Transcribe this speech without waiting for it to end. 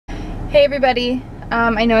Hey everybody,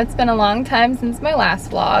 I know it's been a long time since my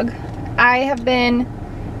last vlog. I have been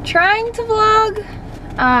trying to vlog.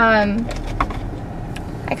 I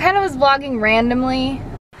kind of was vlogging randomly.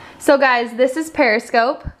 So guys, this is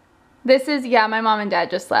Periscope. This is, yeah, my mom and dad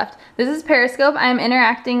just left. This is Periscope. I'm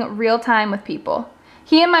interacting real time with people.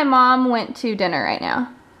 He and my mom went to dinner right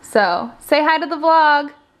now. So say hi to the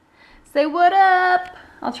vlog. Say what up.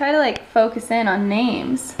 I'll try to like focus in on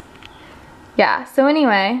names. Yeah, so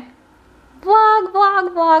anyway. Vlog.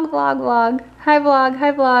 Hi vlog,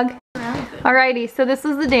 hi vlog. Alrighty, so this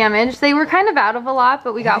was the damage. They were kind of out of a lot,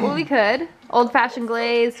 but we got what we could. Old-fashioned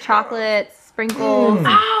glaze, chocolates, sprinkles,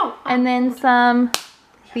 and then some,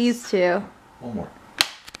 these two. One more.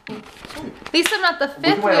 At least I'm not the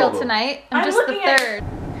fifth wheel tonight, I'm just the third.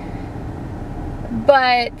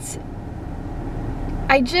 But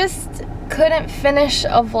I just couldn't finish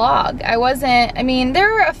a vlog. I mean,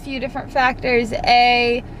 there were a few different factors.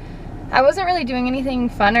 A, I wasn't really doing anything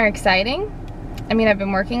fun or exciting. I mean, I've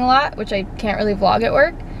been working a lot, which I can't really vlog at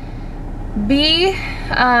work. B,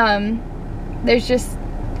 there's just,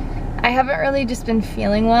 I haven't really just been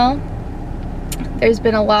feeling well. There's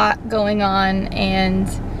been a lot going on and,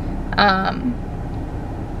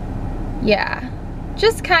 yeah,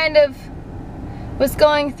 just kind of was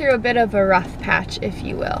going through a bit of a rough patch, if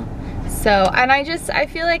you will. So, and I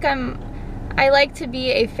feel like I like to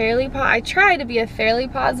be a I try to be a fairly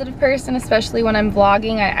positive person, especially when I'm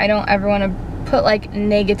vlogging. I don't ever want to put like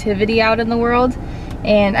negativity out in the world.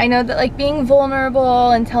 And I know that like being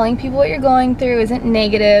vulnerable and telling people what you're going through isn't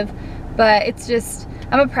negative, but it's just,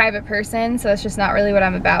 I'm a private person, so it's just not really what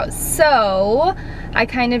I'm about. So I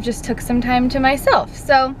kind of just took some time to myself.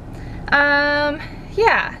 So,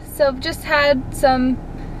 yeah, so just had some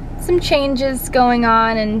changes going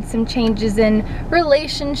on and some changes in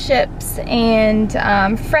relationships and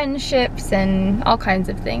friendships and all kinds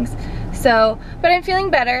of things. So, but I'm feeling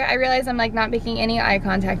better. I realize I'm like not making any eye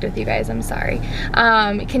contact with you guys. I'm sorry.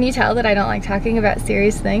 Can you tell that I don't like talking about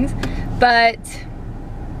serious things? But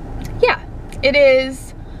yeah, it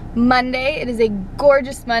is Monday. It is a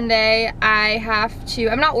gorgeous Monday.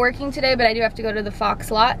 I'm not working today, but I do have to go to the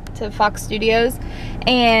Fox lot, to Fox Studios,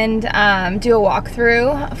 and do a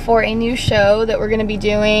walkthrough for a new show that we're gonna be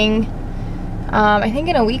doing, I think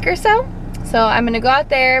in a week or so. So I'm gonna go out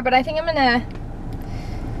there, but I think I'm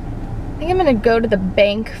gonna go to the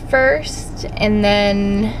bank first, and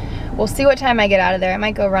then we'll see what time I get out of there. I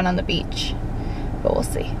might go run on the beach, but we'll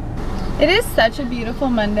see. It is such a beautiful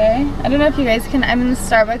Monday. I don't know if you guys can, I'm in the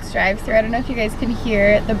Starbucks drive-thru. I don't know if you guys can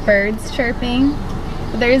hear the birds chirping,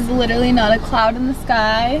 but there's literally not a cloud in the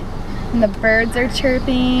sky, and the birds are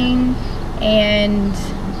chirping, and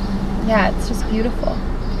yeah, it's just beautiful.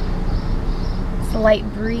 It's a light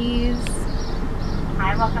breeze.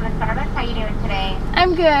 Hi, welcome to Starbucks. How you doing today?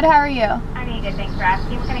 I'm good, how are you? I'm doing good, thanks for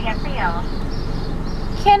asking. What can I get for you?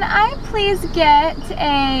 Can I please get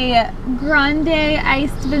a grande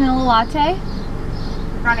iced vanilla latte?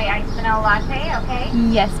 Grande iced vanilla latte, okay?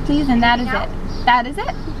 Yes, please, and that is it. That is it?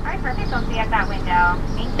 All right, perfect. I'll see you at that window.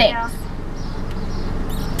 Thanks.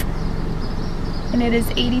 And it is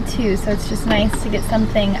 82, so it's just nice to get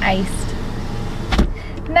something iced.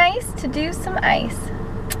 Nice to do some ice.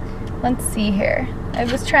 Let's see here. I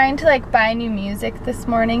was trying to like buy new music this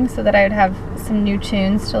morning so that I would have some new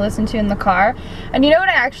tunes to listen to in the car. And you know what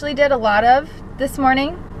I actually did a lot of this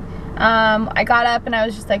morning? I got up and I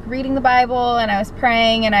was just like reading the Bible and I was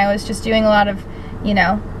praying and I was just doing a lot of, you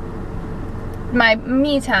know, my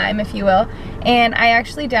me time, if you will. And I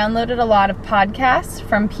actually downloaded a lot of podcasts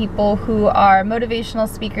from people who are motivational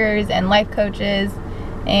speakers and life coaches.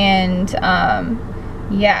 And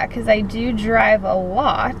yeah, because I do drive a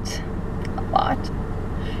lot.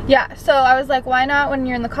 Yeah, so I was like, why not when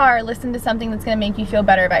you're in the car listen to something that's gonna make you feel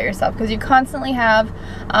better about yourself, because you constantly have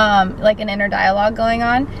like an inner dialogue going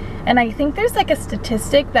on. And I think there's like a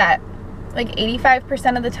statistic that like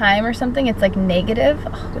 85% of the time or something it's like negative,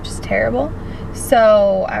 which is terrible.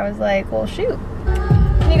 So I was like, well shoot.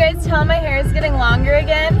 Can you guys tell my hair is getting longer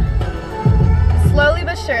again? Slowly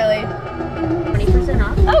but surely. 20%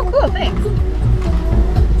 off. Oh cool, thanks.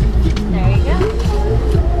 There you go.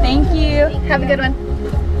 Thank you. Have a good one.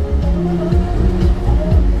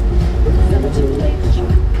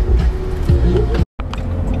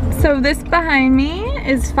 So this behind me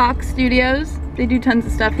is Fox Studios. They do tons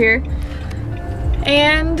of stuff here.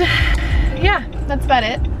 And yeah, that's about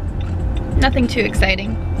it. Nothing too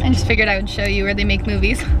exciting. I just figured I would show you where they make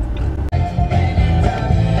movies.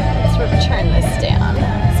 Let's turn this down.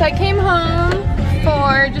 So I came home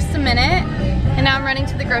for just a minute and now I'm running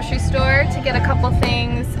to the grocery store to get a couple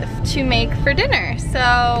things to make for dinner.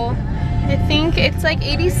 So I think it's like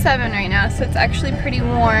 87 right now, so it's actually pretty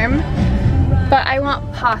warm. But I want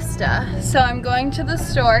pasta. So I'm going to the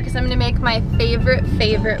store because I'm gonna make my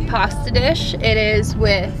favorite pasta dish. It is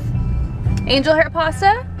with angel hair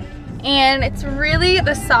pasta. And it's really,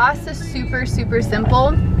 the sauce is super simple.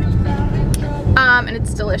 And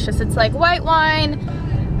it's delicious. It's like white wine,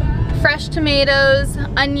 fresh tomatoes,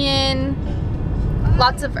 onion,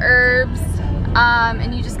 lots of herbs.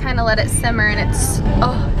 And you just kind of let it simmer, and it's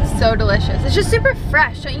so delicious. It's just super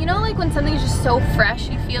fresh. You know, like when something's just so fresh,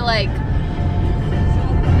 you feel like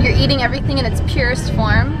you're eating everything in its purest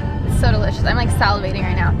form. It's so delicious. I'm like salivating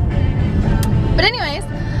right now. But anyways,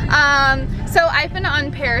 so I've been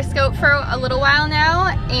on Periscope for a little while now,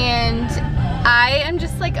 and I am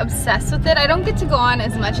just like obsessed with it. I don't get to go on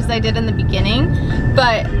as much as I did in the beginning,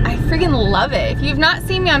 but I freaking love it. If you've not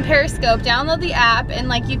seen me on Periscope, download the app and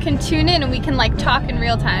like you can tune in and we can like talk in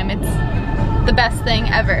real time. It's the best thing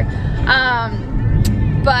ever.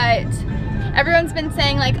 But everyone's been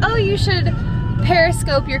saying like, oh, you should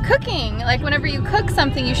Periscope your cooking. Like whenever you cook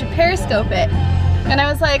something, you should Periscope it. And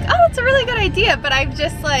I was like, oh, it's a really good idea, but I've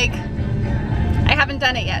just like, I haven't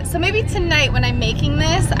done it yet. So maybe tonight when I'm making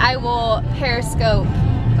this, I will Periscope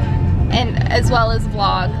and as well as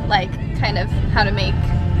vlog like kind of how to make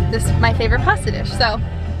this my favorite pasta dish. So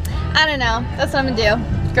I don't know, that's what I'm gonna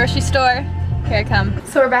do. Grocery store, here I come.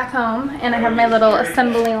 So we're back home and I have my little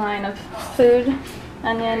assembly line of food,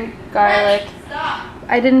 onion, garlic.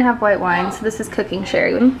 I didn't have white wine, so this is cooking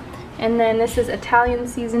sherry. And then this is Italian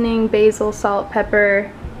seasoning, basil, salt,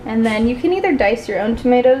 pepper. And then you can either dice your own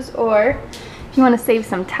tomatoes, or if you want to save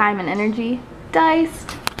some time and energy, diced,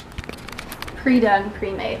 pre-done,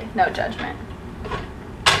 pre-made, no judgment.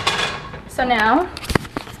 So now,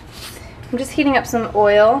 I'm just heating up some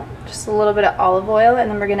oil, just a little bit of olive oil, and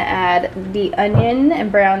then we're gonna add the onion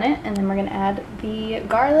and brown it, and then we're gonna add the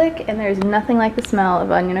garlic, and there's nothing like the smell of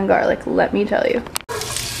onion and garlic, let me tell you.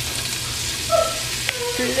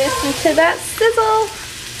 Listen to that sizzle.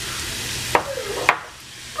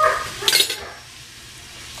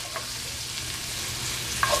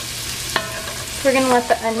 We're gonna let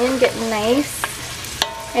the onion get nice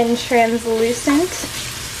and translucent.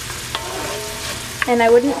 And I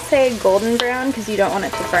wouldn't say golden brown because you don't want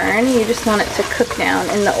it to burn. You just want it to cook down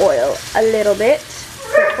in the oil a little bit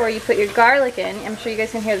before you put your garlic in. I'm sure you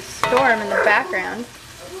guys can hear the storm in the background.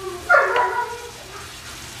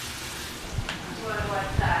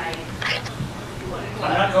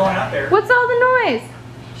 I'm not going out there. What's all the noise?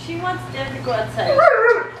 She wants Dad to go outside.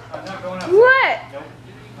 I'm not going outside. What? Nope,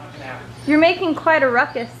 not gonna happen. You're making quite a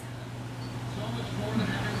ruckus.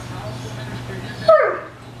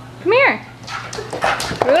 Come here.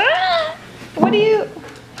 What do you...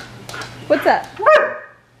 What's up? You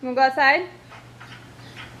wanna go outside?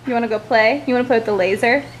 You wanna go play? You wanna play with the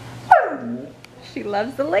laser? She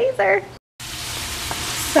loves the laser.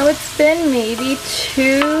 So it's been maybe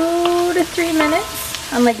 2 to 3 minutes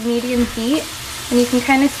on like medium heat, and you can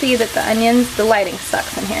kind of see that the onions, the lighting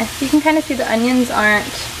sucks in here. You can kind of see the onions aren't,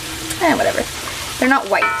 whatever. They're not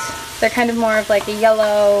white. They're kind of more of like a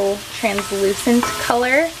yellow, translucent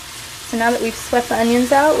color. So now that we've swept the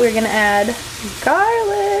onions out, we're gonna add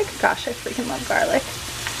garlic. Gosh, I freaking love garlic.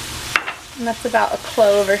 And that's about a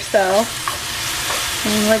clove or so.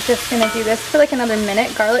 And we're just gonna do this for like another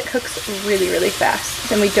minute. Garlic cooks really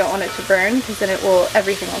fast, and we don't want it to burn because then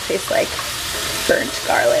everything will taste like burnt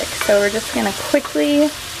garlic. So we're just gonna quickly,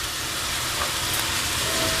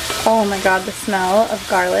 oh my god, the smell of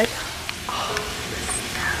garlic. Oh, the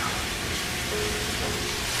smell.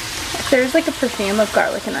 If there's like a perfume of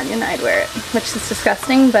garlic and onion, I'd wear it, which is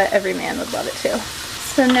disgusting, but every man would love it too.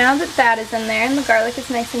 So now that that is in there and the garlic is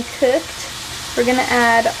nice and cooked, we're gonna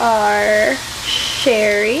add our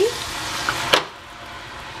sherry,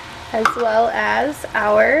 as well as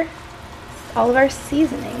all of our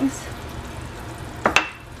seasonings.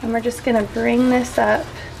 And we're just gonna bring this up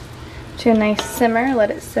to a nice simmer, let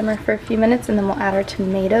it simmer for a few minutes, and then we'll add our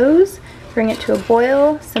tomatoes, bring it to a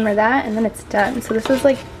boil, simmer that, and then it's done. So this is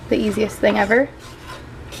like the easiest thing ever,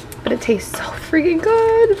 but it tastes so freaking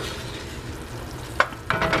good.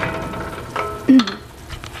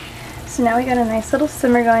 So now we got a nice little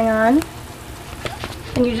simmer going on.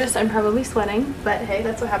 And I'm probably sweating, but hey,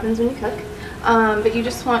 that's what happens when you cook. But you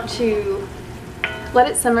just want to let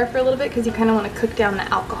it simmer for a little bit because you kind of want to cook down the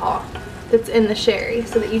alcohol that's in the sherry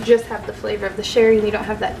so that you just have the flavor of the sherry and you don't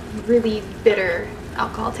have that really bitter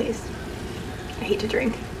alcohol taste. I hate to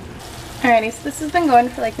drink. Alrighty, so this has been going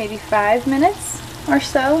for like maybe 5 minutes or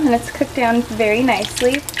so, and it's cooked down very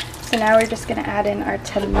nicely. So now we're just gonna add in our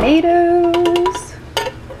tomatoes.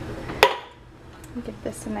 Give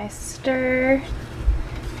this a nice stir.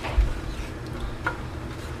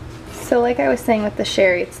 So like I was saying with the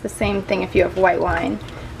sherry, it's the same thing if you have white wine.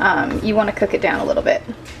 You want to cook it down a little bit.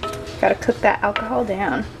 Got to cook that alcohol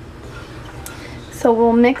down. So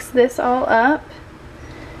we'll mix this all up,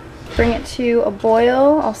 bring it to a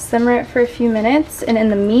boil. I'll simmer it for a few minutes, and in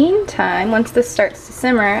the meantime, once this starts to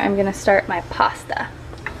simmer, I'm gonna start my pasta.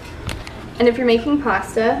 And if you're making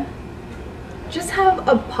pasta, just have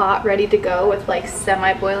a pot ready to go with like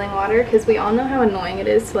semi-boiling water, because we all know how annoying it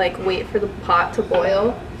is to like wait for the pot to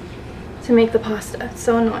boil to make the pasta. It's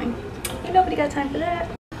so annoying. Ain't nobody got time for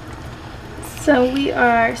that. So we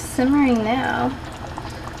are simmering now.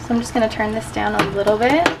 So I'm just gonna turn this down a little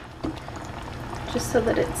bit, just so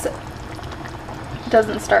that it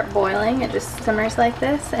doesn't start boiling. It just simmers like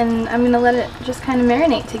this, and I'm gonna let it just kind of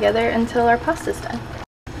marinate together until our pasta's done.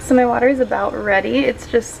 So my water is about ready. It's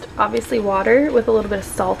just obviously water with a little bit of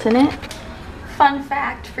salt in it. Fun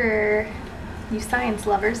fact for you science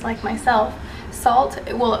lovers like myself, salt,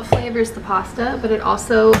 well, it flavors the pasta, but it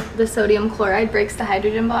also, the sodium chloride breaks the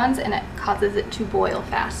hydrogen bonds and it causes it to boil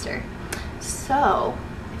faster. So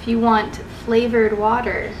if you want flavored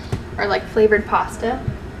water or like flavored pasta,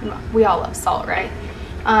 we all love salt, right?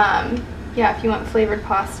 Yeah, if you want flavored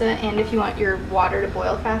pasta and if you want your water to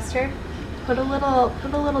boil faster, put a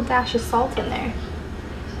little dash of salt in there.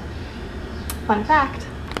 Fun fact.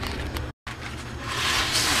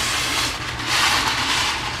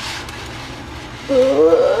 Ooh.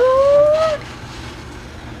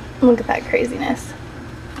 Look at that craziness.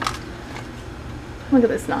 Look at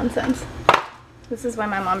this nonsense. This is why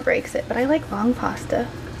my mom breaks it, but I like long pasta.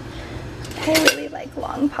 I really like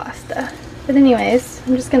long pasta. But anyways,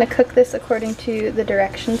 I'm just gonna cook this according to the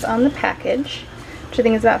directions on the package, which I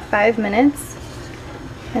think is about 5 minutes.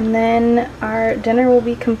 And then our dinner will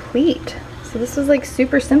be complete. So this was like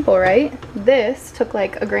super simple, right? This took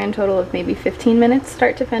like a grand total of maybe 15 minutes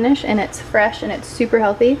start to finish, and it's fresh and it's super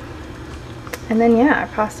healthy. And then yeah, our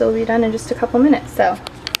pasta will be done in just a couple minutes. So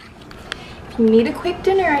if you need a quick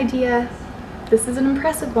dinner idea, this is an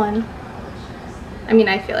impressive one. I mean,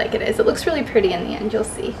 I feel like it is. It looks really pretty in the end, you'll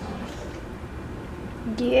see.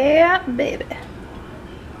 Yeah, baby.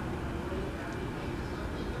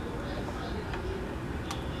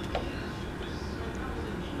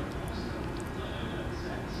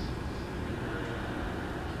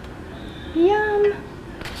 Yum.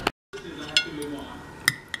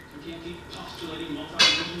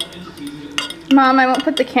 Mom, I won't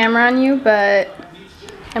put the camera on you, but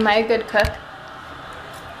am I a good cook?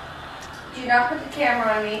 Do not put the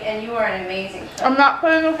camera on me, and you are an amazing cook. I'm not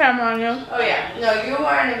putting the camera on you. Oh yeah, no, you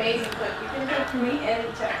are an amazing cook. You can cook for me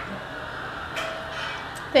anytime.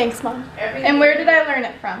 Thanks, Mom. Everything. And where did I learn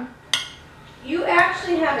it from? You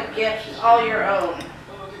actually have a gift all your own.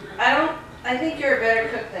 I think you're a better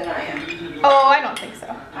cook than I am. Oh, I don't think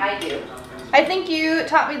so. I do. I think you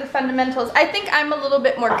taught me the fundamentals. I think I'm a little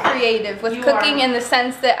bit more creative with cooking in the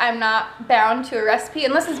sense that I'm not bound to a recipe.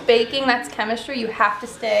 Unless it's baking, that's chemistry. You have to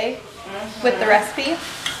stay with the recipe.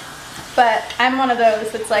 But I'm one of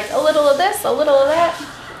those that's like a little of this, a little of that,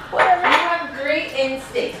 whatever. You have great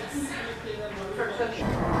instincts for cooking.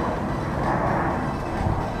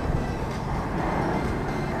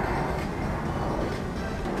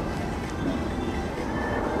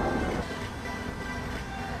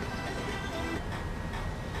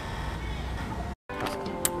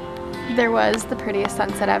 There was the prettiest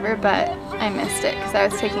sunset ever, but I missed it because I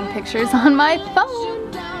was taking pictures on my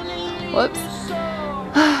phone. Whoops.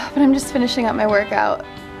 But I'm just finishing up my workout.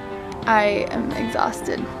 I am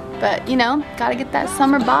exhausted, but you know, gotta get that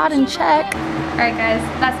summer bod in check. Alright guys,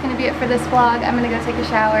 that's gonna be it for this vlog. I'm gonna go take a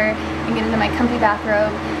shower and get into my comfy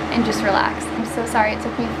bathrobe and just relax. I'm so sorry it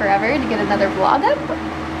took me forever to get another vlog up.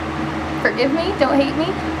 Forgive me, don't hate me,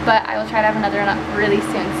 but I will try to have another one up really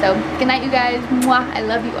soon. So good night, you guys. Mwah. I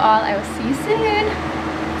love you all. I will see you soon.